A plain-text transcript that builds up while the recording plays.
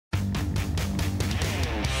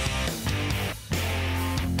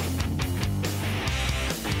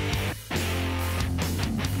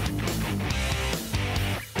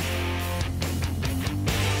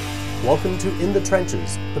Welcome to In the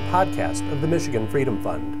Trenches, the podcast of the Michigan Freedom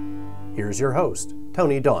Fund. Here's your host,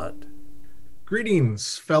 Tony Daunt.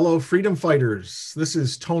 Greetings, fellow freedom fighters. This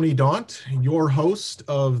is Tony Daunt, your host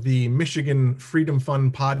of the Michigan Freedom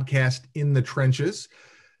Fund podcast, In the Trenches.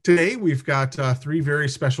 Today, we've got three very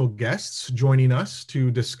special guests joining us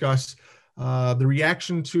to discuss the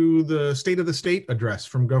reaction to the State of the State address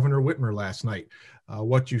from Governor Whitmer last night,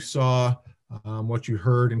 what you saw, what you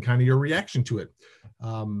heard, and kind of your reaction to it.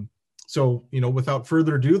 So, without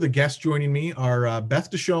further ado, the guests joining me are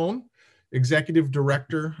Beth DeShone, Executive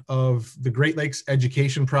Director of the Great Lakes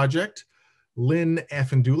Education Project, Lynn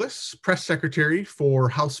Afendoulis, Press Secretary for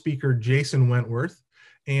House Speaker Jason Wentworth,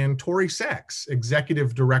 and Tori Sachs,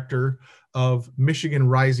 Executive Director of Michigan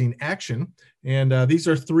Rising Action. And these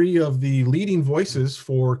are three of the leading voices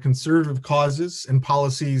for conservative causes and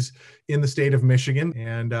policies in the state of Michigan.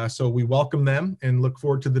 And so we welcome them and look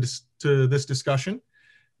forward to this discussion.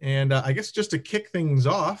 And I guess just to kick things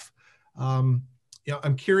off, I'm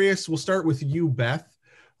curious, we'll start with you, Beth.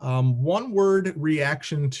 One word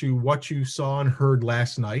reaction to what you saw and heard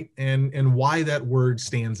last night and why that word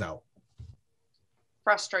stands out.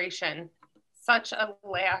 Frustration. Such a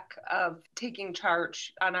lack of taking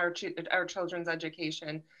charge on our children's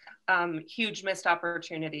education. Huge missed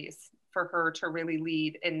opportunities for her to really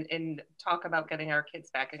lead and talk about getting our kids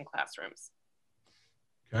back in classrooms.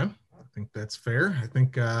 Okay, I think that's fair. I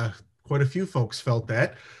think quite a few folks felt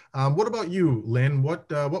that. What about you, Lynn? What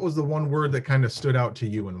was the one word that kind of stood out to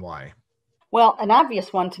you and why? Well, an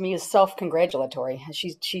obvious one to me is self-congratulatory.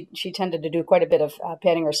 She tended to do quite a bit of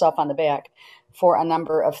patting herself on the back for a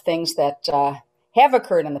number of things that have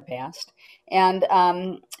occurred in the past, and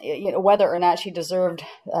whether or not she deserved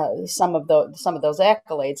some of those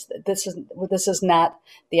accolades. This is not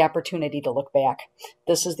the opportunity to look back.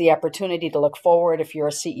 This is the opportunity to look forward. If you're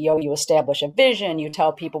a CEO, you establish a vision. You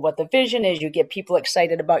tell people what the vision is. You get people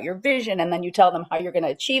excited about your vision, and then you tell them how you're going to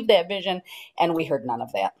achieve that vision. And we heard none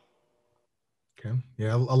of that. Okay.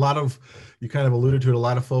 Yeah, a lot of, you kind of alluded to it, a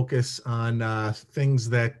lot of focus on things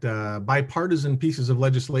that bipartisan pieces of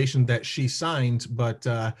legislation that she signed, but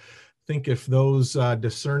I think if those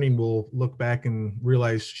discerning will look back and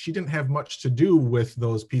realize she didn't have much to do with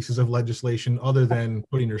those pieces of legislation other than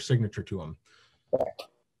putting her signature to them. Correct.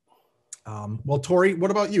 Well, Tori, what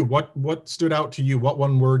about you? What stood out to you? What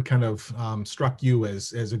one word kind of struck you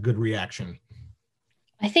as a good reaction?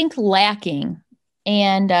 I think lacking.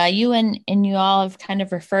 And you all have kind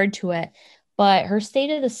of referred to it, but her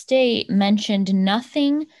State of the State mentioned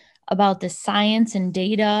nothing about the science and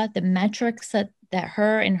data, the metrics that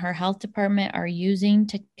her and her health department are using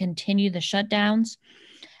to continue the shutdowns.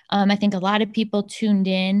 I think a lot of people tuned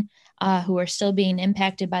in who are still being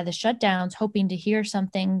impacted by the shutdowns, hoping to hear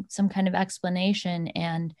some kind of explanation,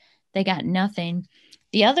 and they got nothing.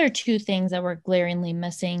 The other two things that were glaringly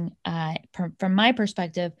missing from my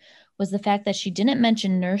perspective was the fact that she didn't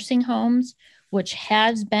mention nursing homes, which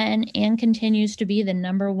has been and continues to be the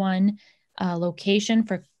number one location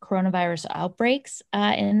for coronavirus outbreaks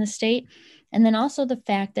in the state. And then also the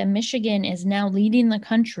fact that Michigan is now leading the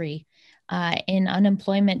country in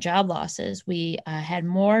unemployment job losses. We had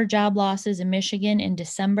more job losses in Michigan in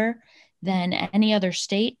December than any other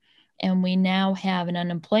state. And we now have an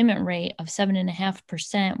unemployment rate of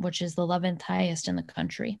 7.5%, which is the 11th highest in the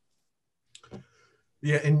country.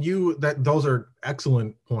 Yeah, and those are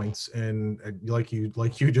excellent points, and like you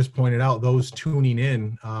just pointed out, those tuning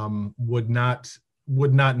in would not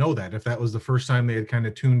know that if that was the first time they had kind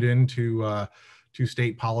of tuned in to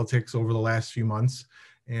state politics over the last few months.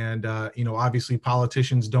 And obviously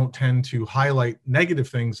politicians don't tend to highlight negative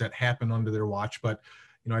things that happen under their watch, but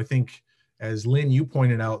I think, as Lynn, you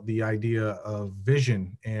pointed out, the idea of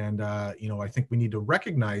vision, and I think we need to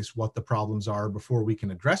recognize what the problems are before we can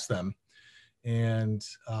address them. And,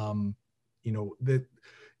 that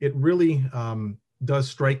it really does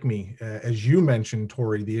strike me, as you mentioned,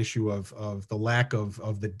 Tori, the issue of the lack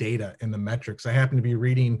of the data and the metrics. I happen to be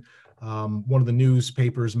reading one of the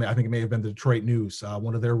newspapers, I think it may have been the Detroit News,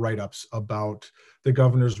 one of their write-ups about the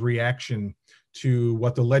governor's reaction to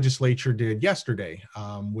what the legislature did yesterday,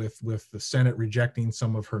 with the Senate rejecting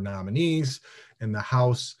some of her nominees and the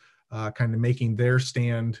House kind of making their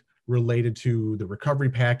stand related to the recovery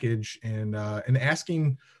package and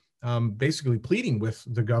asking, basically pleading with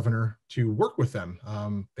the governor to work with them.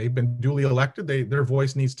 They've been duly elected. Their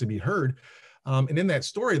voice needs to be heard. And in that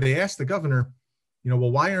story, they asked the governor,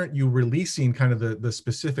 well, why aren't you releasing kind of the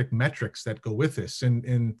specific metrics that go with this?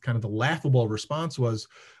 And kind of the laughable response was,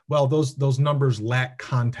 well, those numbers lack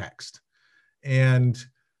context. And,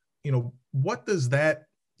 what does that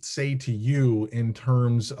say to you in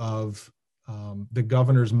terms of the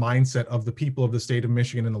governor's mindset of the people of the state of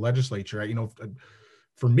Michigan in the legislature.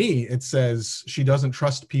 For me, it says she doesn't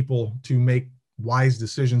trust people to make wise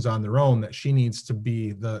decisions on their own, that she needs to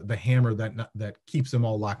be the hammer that keeps them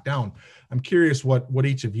all locked down. I'm curious what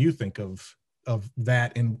each of you think of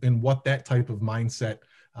that, and what that type of mindset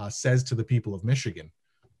says to the people of Michigan.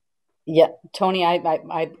 Yeah, Tony, I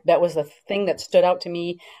that was the thing that stood out to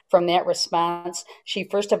me from that response. She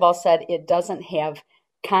first of all said it doesn't have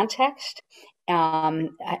context. And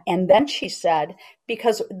then she said,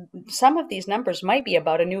 because some of these numbers might be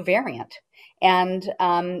about a new variant. And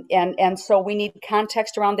so we need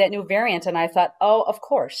context around that new variant. And I thought, oh, of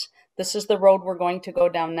course, this is the road we're going to go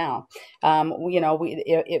down now.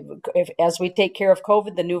 If as we take care of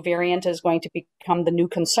COVID, the new variant is going to become the new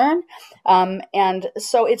concern. And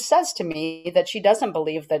so it says to me that she doesn't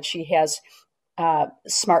believe that she has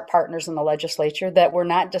smart partners in the legislature, that we're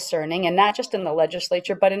not discerning, and not just in the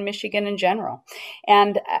legislature, but in Michigan in general.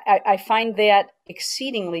 And I find that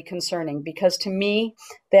exceedingly concerning, because to me,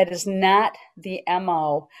 that is not the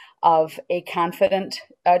MO of a confident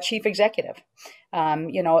chief executive.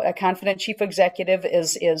 A confident chief executive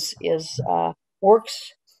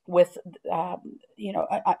works with,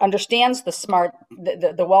 understands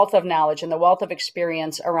the wealth of knowledge and the wealth of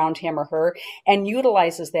experience around him or her, and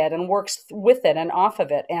utilizes that and works with it and off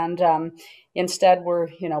of it. And instead, we're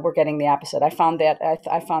getting the opposite. I found that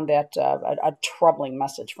a troubling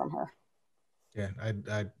message from her. Yeah,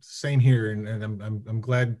 I same here, and I'm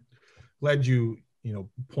glad you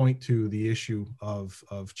point to the issue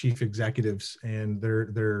of chief executives, and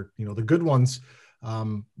they're the good ones.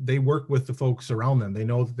 They work with the folks around them. They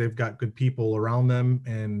know that they've got good people around them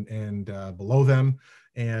and below them,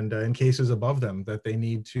 and in cases above them, that they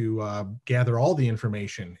need to gather all the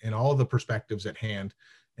information and all the perspectives at hand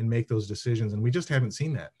and make those decisions. And we just haven't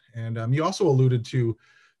seen that. And you also alluded to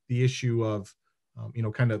the issue of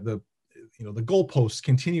kind of the goalposts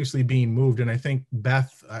continuously being moved. And I think,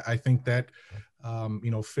 Beth, I think that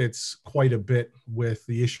fits quite a bit with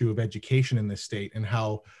the issue of education in this state, and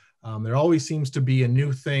how there always seems to be a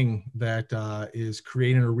new thing that is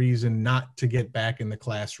creating a reason not to get back in the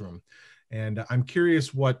classroom. And I'm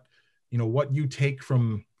curious what you take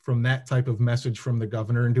from that type of message from the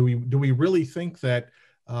governor. And do we really think that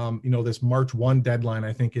this March 1 deadline,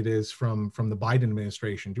 I think it is from the Biden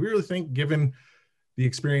administration, do we really think, given the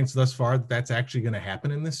experience thus far, that's actually going to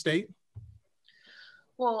happen in this state?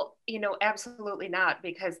 Well, absolutely not,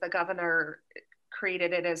 because the governor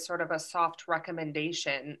created it as sort of a soft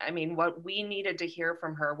recommendation. I mean, what we needed to hear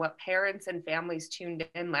from her, what parents and families tuned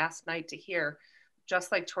in last night to hear,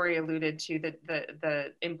 just like Tori alluded to,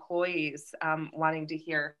 the employees wanting to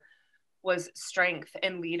hear, was strength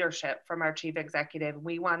and leadership from our chief executive.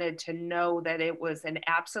 We wanted to know that it was an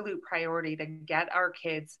absolute priority to get our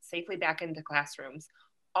kids safely back into classrooms.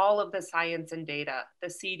 All of the science and data, the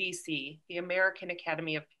CDC, the American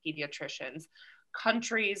Academy of Pediatricians,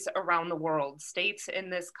 countries around the world, states in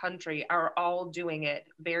this country are all doing it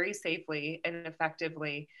very safely and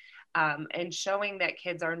effectively, and showing that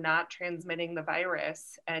kids are not transmitting the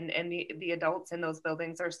virus, and the adults in those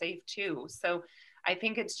buildings are safe too. So I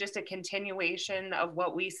think it's just a continuation of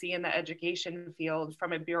what we see in the education field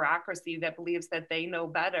from a bureaucracy that believes that they know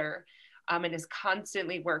better, and is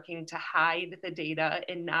constantly working to hide the data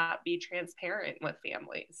and not be transparent with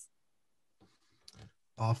families.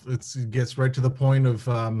 It gets right to the point of,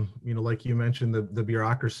 like you mentioned, the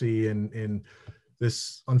bureaucracy and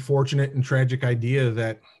this unfortunate and tragic idea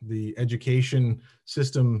that the education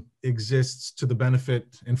system exists to the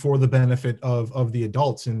benefit and for the benefit of the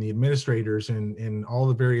adults and the administrators and all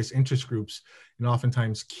the various interest groups, and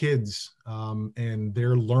oftentimes kids, and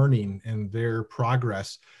their learning and their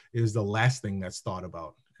progress is the last thing that's thought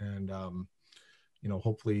about. And,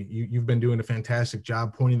 hopefully you've been doing a fantastic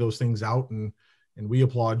job pointing those things out, and we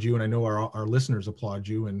applaud you, and I know our listeners applaud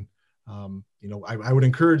you. And I would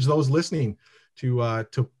encourage those listening to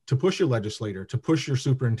push your legislator, to push your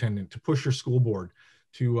superintendent, to push your school board,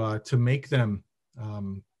 to make them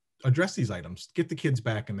address these items, get the kids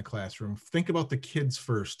back in the classroom, think about the kids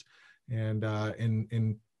first, and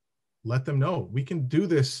let them know we can do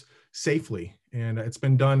this safely. And it's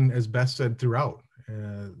been done, as Beth said, throughout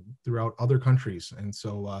other countries. And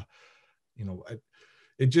so,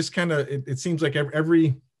 it just kind of, it seems like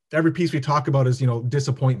every piece we talk about is,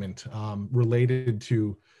 disappointment related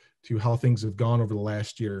to how things have gone over the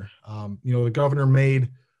last year. The governor made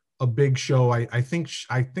a big show. I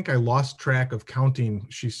think I lost track of counting.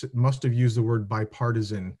 She must have used the word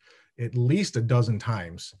bipartisan at least a dozen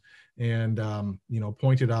times, and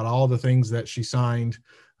pointed out all the things that she signed.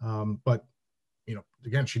 But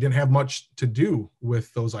again, she didn't have much to do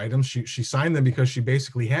with those items. She signed them because she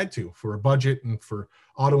basically had to, for a budget and for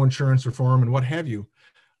auto insurance reform and what have you.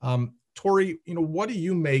 Tori, what do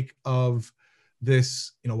you make of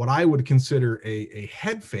this, what I would consider a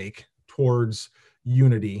head fake towards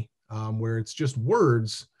unity, where it's just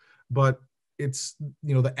words, but it's,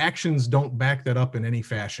 the actions don't back that up in any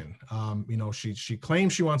fashion. She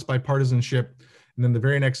claims she wants bipartisanship, and then the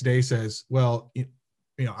very next day says, well,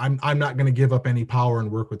 I'm not going to give up any power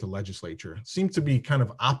and work with the legislature. It seems to be kind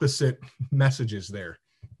of opposite messages there.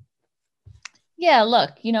 Yeah,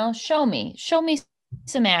 look, show me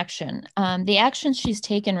some action. The actions she's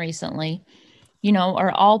taken recently,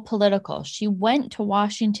 are all political. She went to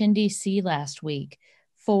Washington, D.C. last week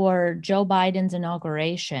for Joe Biden's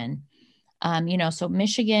inauguration. So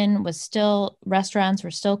Michigan restaurants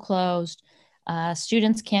were still closed.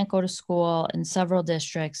 Students can't go to school in several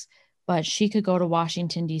districts, but she could go to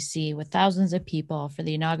Washington, D.C. with thousands of people for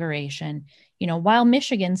the inauguration, while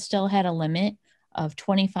Michigan still had a limit of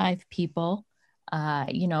 25 people,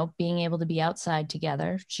 being able to be outside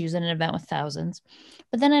together. She was in an event with thousands.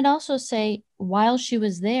 But then I'd also say, while she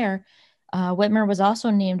was there, Whitmer was also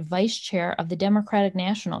named vice chair of the Democratic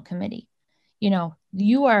National Committee.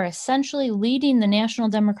 You are essentially leading the National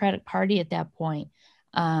Democratic Party at that point.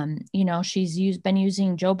 She's been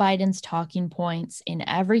using Joe Biden's talking points in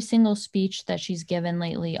every single speech that she's given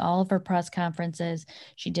lately, all of her press conferences.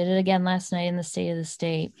 She did it again last night in the State of the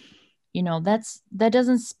State. That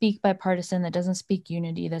doesn't speak bipartisan, that doesn't speak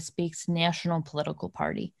unity, that speaks national political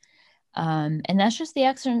party. And that's just the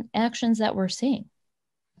actions that we're seeing.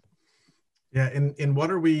 Yeah. And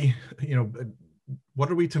what are we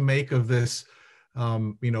to make of this,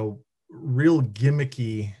 real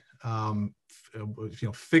gimmicky,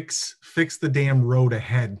 fix the damn road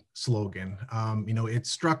ahead slogan. It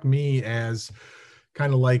struck me as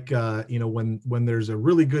kind of like, when there's a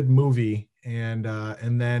really good movie and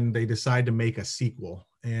then they decide to make a sequel,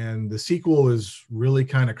 and the sequel is really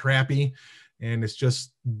kind of crappy, and it's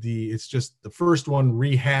just the first one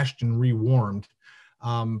rehashed and rewarmed.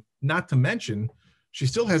 Not to mention, she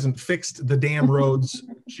still hasn't fixed the damn roads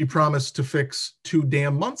she promised to fix 2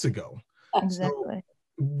 damn months ago. Exactly. So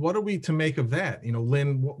what are we to make of that?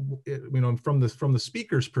 Lynn, from the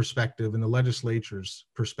speaker's perspective and the legislature's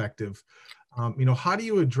perspective, how do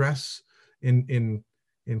you address and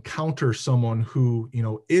counter someone who,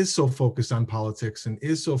 is so focused on politics and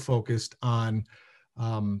is so focused on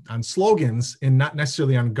slogans and not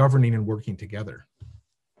necessarily on governing and working together?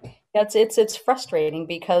 It's frustrating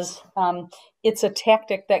because it's a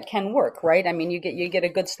tactic that can work, right? I mean, you get a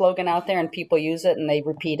good slogan out there and people use it and they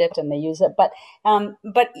repeat it and they use it, but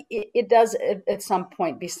it does at some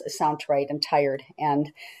point sound trite and tired,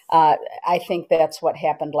 and I think that's what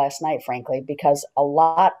happened last night, frankly, because a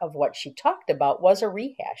lot of what she talked about was a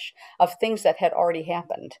rehash of things that had already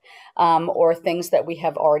happened, or things that we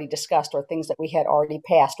have already discussed, or things that we had already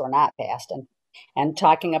passed or not passed, and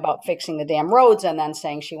talking about fixing the damn roads, and then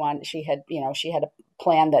saying she had a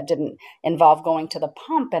plan that didn't involve going to the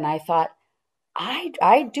pump. And I thought,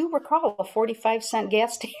 I do recall a 45-cent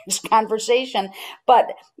gas station conversation, but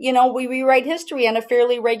we rewrite history on a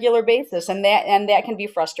fairly regular basis, and that can be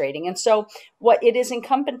frustrating. And so what it is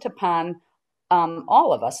incumbent upon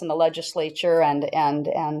all of us in the legislature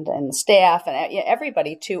and staff and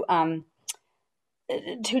everybody to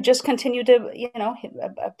just continue to,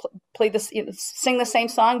 play this, sing the same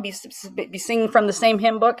song, be singing from the same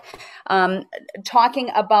hymn book, talking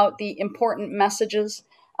about the important messages,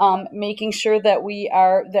 making sure that we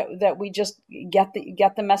just get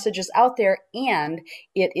the messages out there. And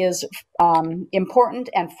it is important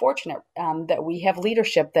and fortunate that we have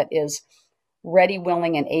leadership that is ready,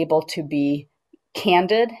 willing, and able to be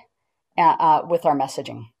candid with our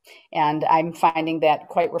messaging. And I'm finding that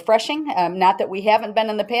quite refreshing. Not that we haven't been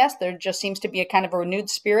in the past. There just seems to be a kind of a renewed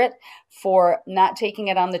spirit for not taking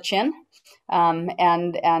it on the chin,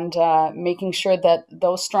 and making sure that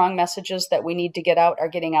those strong messages that we need to get out are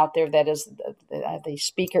getting out there. That is, the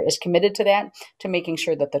speaker is committed to that, to making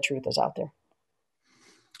sure that the truth is out there.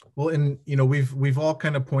 Well, and we've all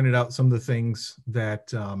kind of pointed out some of the things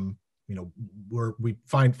that we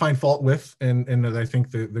find fault with, and that I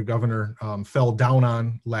think the governor fell down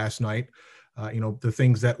on last night. The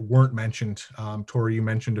things that weren't mentioned. Tori, you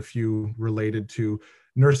mentioned a few related to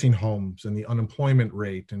nursing homes and the unemployment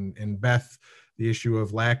rate, and Beth, the issue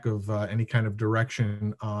of lack of any kind of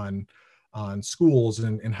direction on schools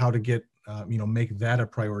and how to get make that a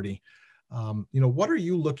priority. What are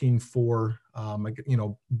you looking for?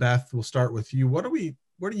 Beth, we'll start with you. What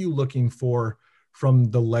are you looking for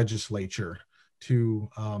from the legislature to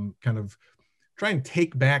kind of try and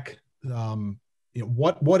take back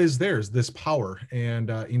what is theirs, this power, and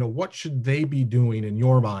what should they be doing in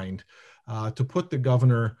your mind to put the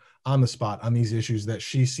governor on the spot on these issues that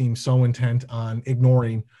she seems so intent on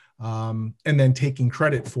ignoring, and then taking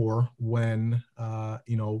credit for when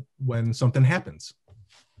something happens.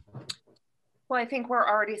 Well, I think we're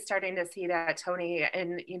already starting to see that, Tony,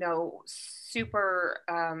 and, super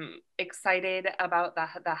excited about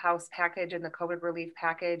the House package and the COVID relief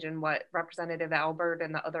package and what Representative Albert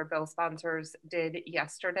and the other bill sponsors did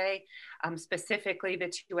yesterday, specifically the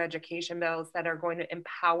two education bills that are going to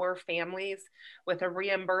empower families with a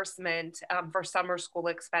reimbursement for summer school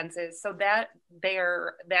expenses, so that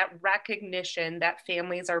that recognition that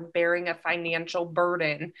families are bearing a financial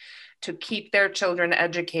burden to keep their children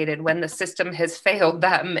educated when the system has failed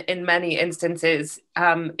them in many instances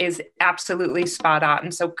is absolutely spot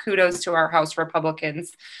on. So kudos to our House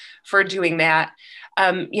Republicans for doing that.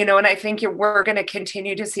 And I think we're going to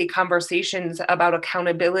continue to see conversations about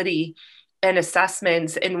accountability and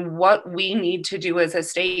assessments and what we need to do as a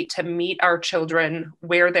state to meet our children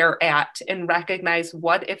where they're at and recognize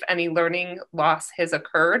what, if any, learning loss has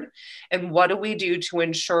occurred, and what do we do to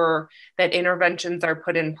ensure that interventions are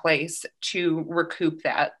put in place to recoup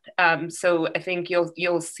that. So I think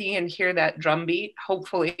you'll see and hear that drumbeat,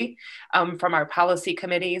 hopefully, from our policy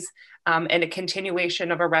committees, and a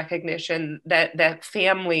continuation of a recognition that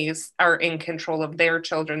families are in control of their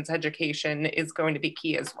children's education is going to be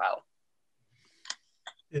key as well.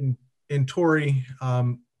 And Tori,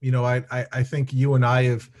 I think you and I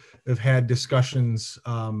have had discussions,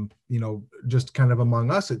 just kind of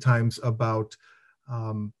among us at times about,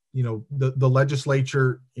 the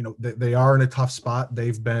legislature. They are in a tough spot.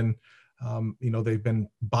 They've been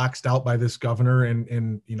boxed out by this governor,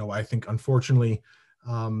 and I think unfortunately,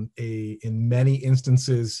 in many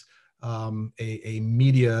instances, a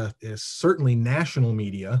media, is certainly national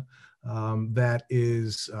media, that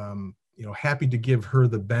is happy to give her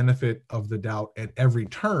the benefit of the doubt at every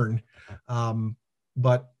turn.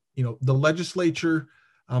 But the legislature,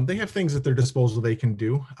 they have things at their disposal they can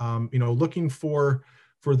do. Looking for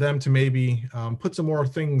them to maybe put some more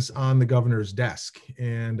things on the governor's desk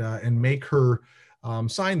and make her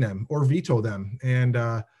sign them or veto them. And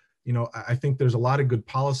I think there's a lot of good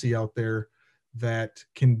policy out there that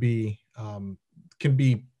can be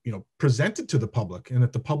presented to the public and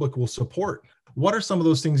that the public will support. What are some of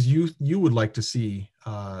those things you would like to see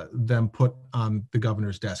them put on the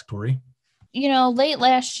governor's desk, Tori? Late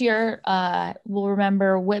last year, we'll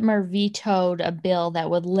remember Whitmer vetoed a bill that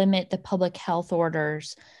would limit the public health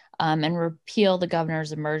orders and repeal the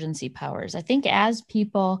governor's emergency powers. I think as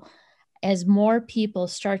more people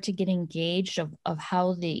start to get engaged of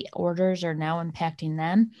how the orders are now impacting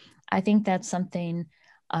them, I think that's something,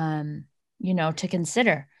 to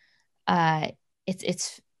consider.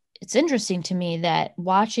 It's interesting to me that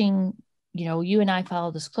watching, you and I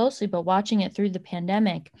follow this closely, but watching it through the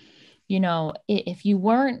pandemic, if you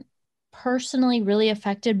weren't personally really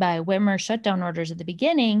affected by Whitmer shutdown orders at the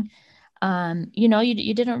beginning,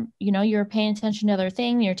 you didn't, you were paying attention to other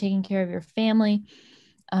things, you're taking care of your family.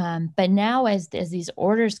 But now as these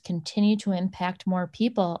orders continue to impact more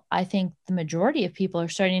people, I think the majority of people are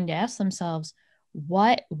starting to ask themselves,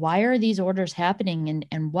 why are these orders happening?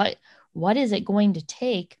 And what is it going to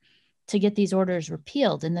take to get these orders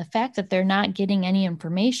repealed? And the fact that they're not getting any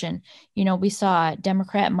information, we saw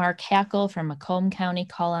Democrat Mark Hackel from Macomb County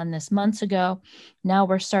call on this months ago. Now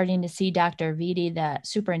we're starting to see Dr. Vitti, the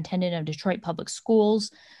superintendent of Detroit Public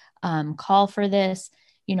Schools, call for this.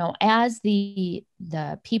 As the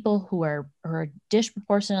people who are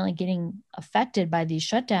disproportionately getting affected by these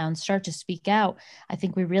shutdowns start to speak out, I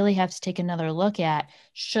think we really have to take another look at,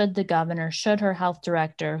 should her health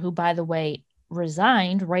director, who, by the way,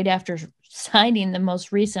 resigned right after signing the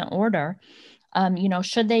most recent order,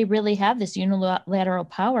 should they really have this unilateral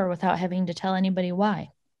power without having to tell anybody why?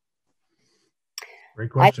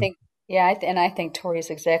 Great question. I think Tori is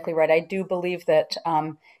exactly right. I do believe that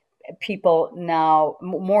people now,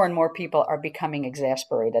 more and more people are becoming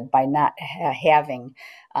exasperated by not having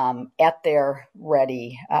at their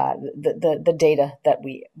ready the data that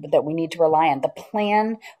we need to rely on, the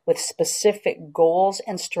plan with specific goals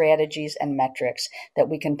and strategies and metrics that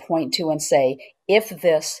we can point to and say, if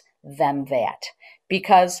this, then that.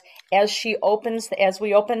 Because as we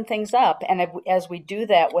open things up, and as we do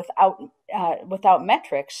that without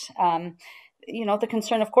metrics, the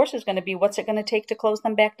concern, of course, is going to be, what's it going to take to close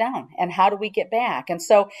them back down, and how do we get back? And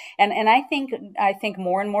so, and I think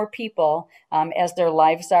more and more people, as their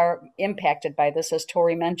lives are impacted by this, as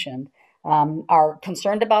Tori mentioned, are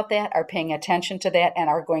concerned about that, are paying attention to that, and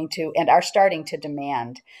are starting to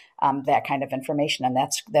demand that kind of information, and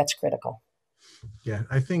that's critical. Yeah,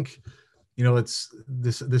 I think, it's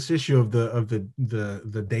this issue of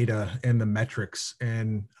the data and the metrics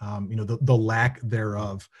and the lack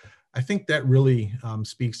thereof. I think that really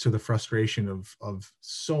speaks to the frustration of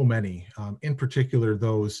so many, in particular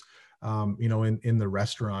those in the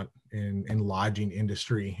restaurant and lodging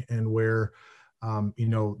industry, and where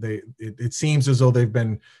it seems as though they've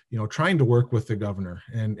been trying to work with the governor,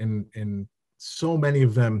 and so many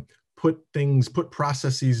of them put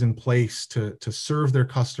processes in place to serve their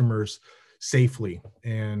customers safely,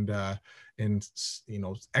 and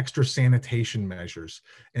extra sanitation measures,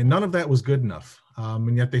 and none of that was good enough.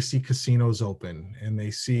 And yet they see casinos open, and they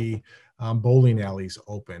see bowling alleys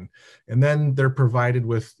open, and then they're provided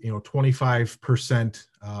with 25%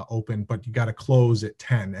 open, but you got to close at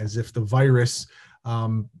 10, as if the virus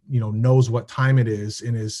knows what time it is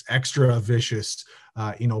and is extra vicious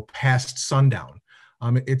past sundown.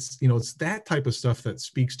 It's that type of stuff that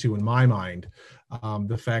speaks to, in my mind,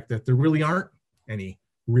 the fact that there really aren't any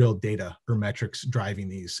real data or metrics driving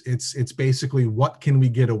these. It's basically, what can we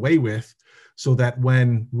get away with, so that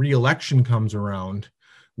when re-election comes around,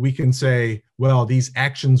 we can say, well, these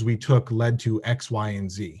actions we took led to X, Y, and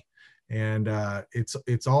Z. And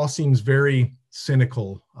it's all seems very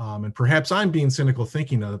cynical, and perhaps I'm being cynical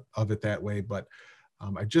thinking of it that way, but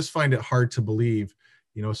I just find it hard to believe,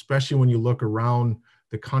 especially when you look around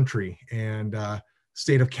the country, and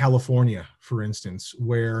state of California, for instance,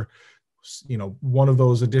 where one of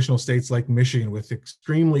those additional states like Michigan with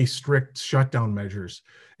extremely strict shutdown measures,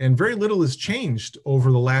 and very little has changed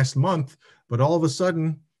over the last month, but all of a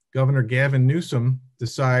sudden Governor Gavin Newsom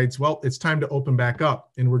decides, well, it's time to open back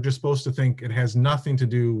up, and we're just supposed to think it has nothing to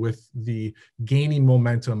do with the gaining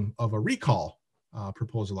momentum of a recall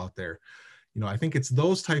proposal out there. I think it's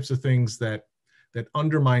those types of things that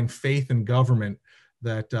undermine faith in government,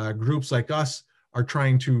 that groups like us are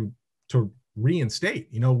trying to reinstate.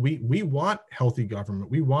 We want healthy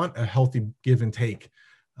government. We want a healthy give and take.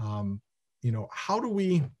 How do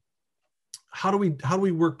we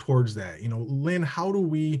work towards that? Lynn, how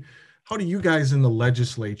do you guys in the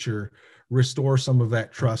legislature restore some of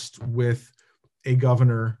that trust with a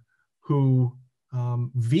governor who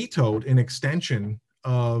vetoed an extension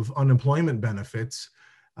of unemployment benefits,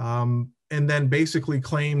 and then basically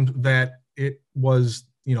claimed that it was,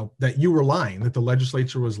 that you were lying, that the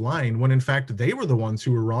legislature was lying, when in fact they were the ones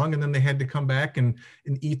who were wrong, and then they had to come back and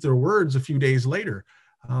eat their words a few days later?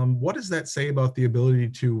 What does that say about the ability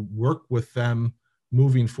to work with them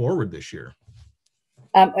moving forward this year?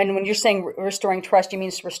 And when you're saying restoring trust, you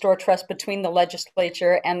mean to restore trust between the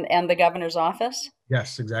legislature and the governor's office?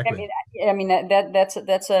 Yes, exactly. I mean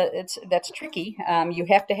that's tricky. You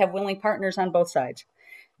have to have willing partners on both sides.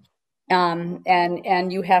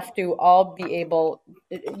 And you have to all be able,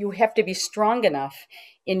 you have to be strong enough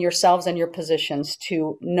in yourselves and your positions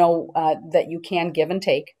to know that you can give and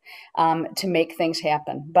take to make things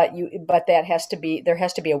happen. But there has to be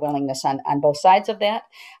a willingness on both sides of that.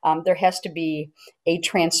 There has to be a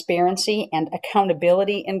transparency and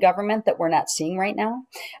accountability in government that we're not seeing right now,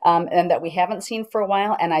 and that we haven't seen for a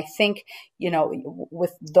while. And I think,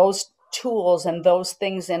 with those tools and those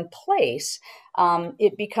things in place,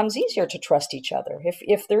 it becomes easier to trust each other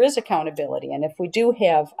if there is accountability, and if we do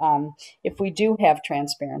have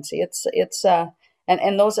transparency.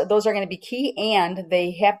 And those are going to be key, and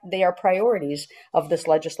they are priorities of this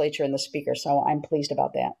legislature and the speaker. So I'm pleased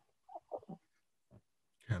about that.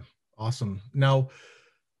 Yeah, awesome. Now,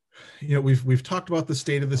 we've talked about the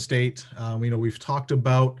state of the state. We've talked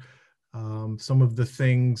about some of the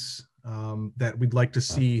things that we'd like to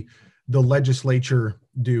see the legislature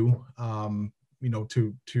do,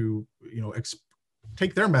 to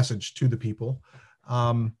take their message to the people.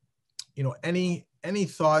 Any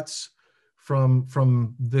thoughts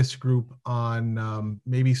from this group on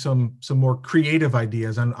maybe some more creative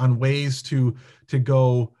ideas on ways to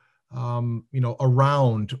go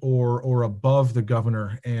around or above the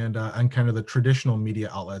governor and on kind of the traditional media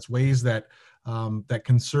outlets, ways that that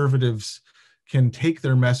conservatives can take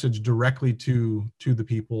their message directly to the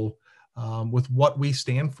people, with what we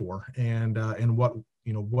stand for and what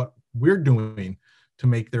we're doing to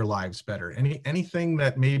make their lives better. Anything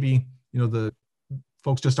that maybe the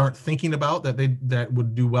folks just aren't thinking about that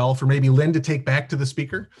would do well for maybe Lynn to take back to the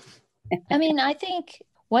speaker? I mean, I think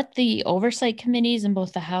what the oversight committees in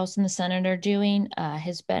both the House and the Senate are doing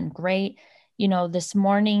has been great. This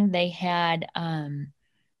morning they had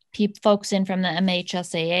folks in from the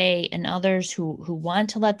MHSAA and others who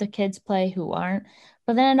want to let the kids play, who aren't.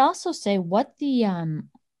 But then I'd also say what the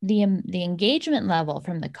the engagement level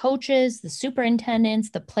from the coaches, the superintendents,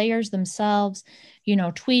 the players themselves,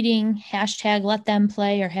 tweeting hashtag let them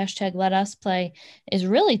play or hashtag let us play is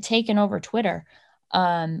really taken over Twitter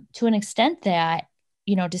to an extent that,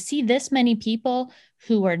 to see this many people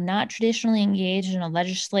who are not traditionally engaged in a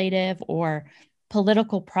legislative or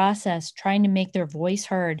political process trying to make their voice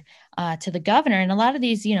heard to the governor. And a lot of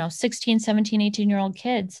these, 16, 17, 18-year-old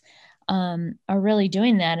kids are really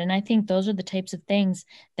doing that. And I think those are the types of things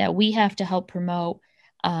that we have to help promote,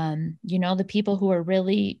 the people who are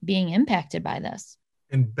really being impacted by this.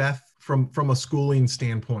 And Beth, from a schooling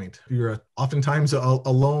standpoint, you're oftentimes a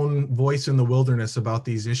lone voice in the wilderness about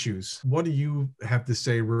these issues. What do you have to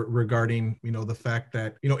say regarding, the fact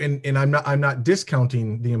that, and I'm not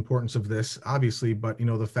discounting the importance of this, obviously, but,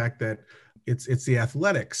 the fact that it's the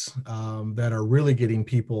athletics that are really getting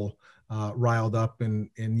people riled up, and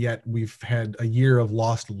yet we've had a year of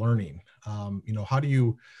lost learning. How do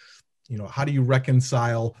you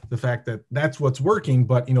reconcile the fact that that's what's working,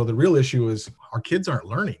 but the real issue is our kids aren't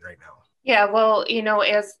learning right now? Yeah, well,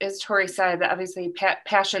 as Tori said, obviously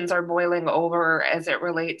passions are boiling over as it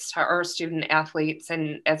relates to our student athletes.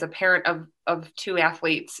 And as a parent of two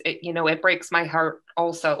athletes, it breaks my heart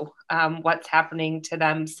also what's happening to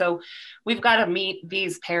them. So we've got to meet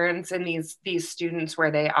these parents and these students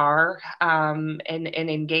where they are and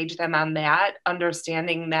engage them on that,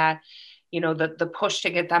 understanding that the push to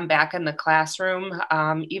get them back in the classroom,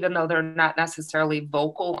 even though they're not necessarily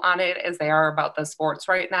vocal on it as they are about the sports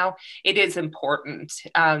right now, it is important.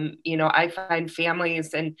 I find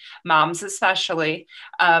families and moms especially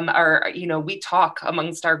we talk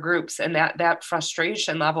amongst our groups, and that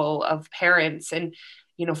frustration level of parents and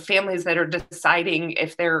families that are deciding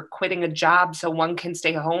if they're quitting a job so one can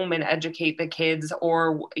stay home and educate the kids,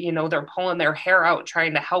 or they're pulling their hair out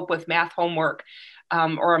trying to help with math homework.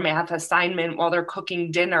 Or a math assignment while they're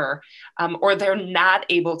cooking dinner, or they're not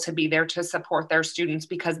able to be there to support their students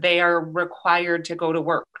because they are required to go to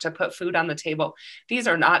work to put food on the table. These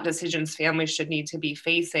are not decisions families should need to be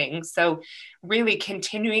facing. So really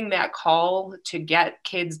continuing that call to get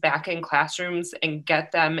kids back in classrooms and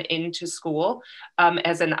get them into school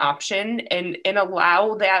as an option, and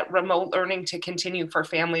allow that remote learning to continue for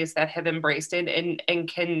families that have embraced it and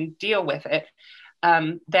can deal with it.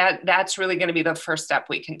 That's really going to be the first step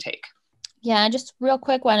we can take. Yeah, just real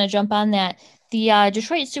quick, want to jump on that. The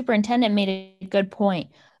Detroit superintendent made a good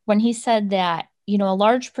point when he said that, a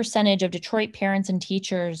large percentage of Detroit parents and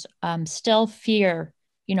teachers still fear,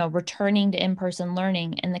 returning to in-person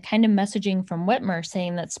learning, and the kind of messaging from Whitmer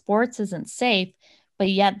saying that sports isn't safe, but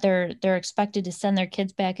yet they're expected to send their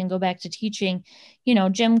kids back and go back to teaching,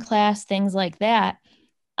 gym class, things like that,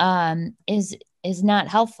 is not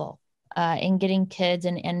helpful. In getting kids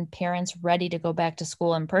and parents ready to go back to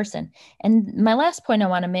school in person. And my last point I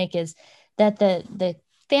want to make is that the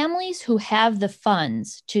families who have the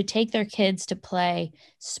funds to take their kids to play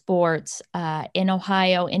sports in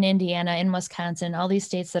Ohio, in Indiana, in Wisconsin, all these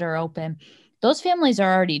states that are open, those families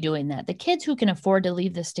are already doing that. The kids who can afford to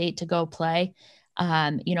leave the state to go play,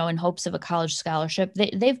 in hopes of a college scholarship,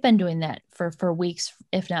 they've been doing that for weeks,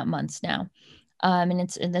 if not months now. And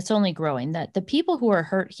that's only growing. That the people who are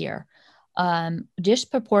hurt here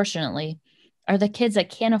disproportionately are the kids that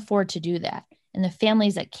can't afford to do that, and the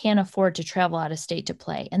families that can't afford to travel out of state to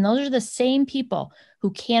play. And those are the same people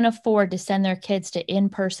who can't afford to send their kids to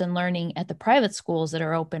in-person learning at the private schools that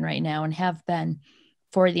are open right now and have been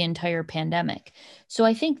for the entire pandemic. So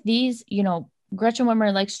I think these, Gretchen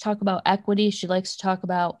Whitmer likes to talk about equity. She likes to talk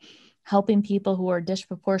about helping people who are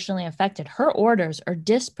disproportionately affected. Her orders are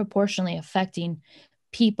disproportionately affecting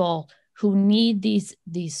people who need these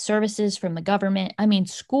services from the government. I mean,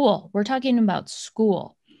 school, we're talking about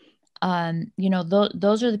school.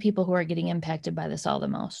 Those are the people who are getting impacted by this all the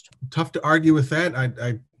most. Tough to argue with that.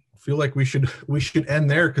 I feel like we should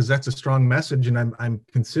end there, because that's a strong message. And I'm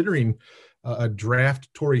considering a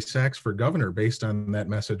draft Tori Sachs for governor based on that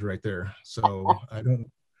message right there. So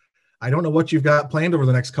I don't know what you've got planned over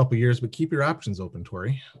the next couple of years, but keep your options open,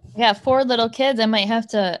 Tori. Yeah, 4 little kids. I might have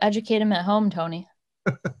to educate them at home, Tony.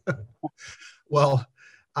 Well,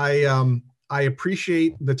 I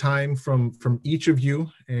appreciate the time from each of you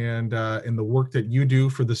and the work that you do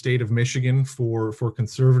for the state of Michigan for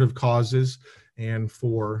conservative causes, and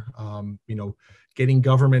for getting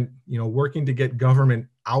government, working to get government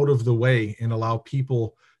out of the way and allow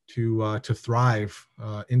people to thrive,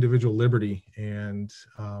 individual liberty, and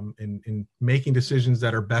in making decisions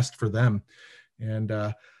that are best for them. And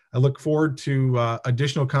I look forward to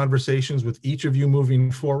additional conversations with each of you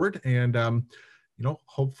moving forward, and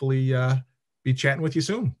hopefully be chatting with you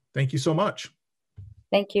soon. Thank you so much.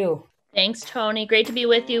 Thank you. Thanks, Tony. Great to be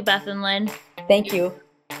with you, Beth and Lynn. Thank you.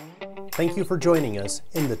 Thank you for joining us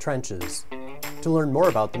in the trenches. To learn more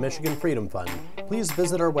about the Michigan Freedom Fund, please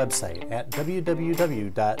visit our website at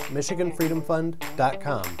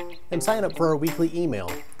www.michiganfreedomfund.com and sign up for our weekly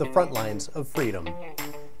email, The Frontlines of Freedom.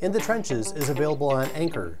 In the Trenches is available on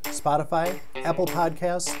Anchor, Spotify, Apple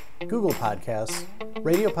Podcasts, Google Podcasts,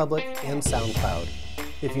 Radio Public, and SoundCloud.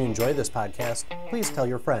 If you enjoy this podcast, please tell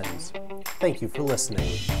your friends. Thank you for listening.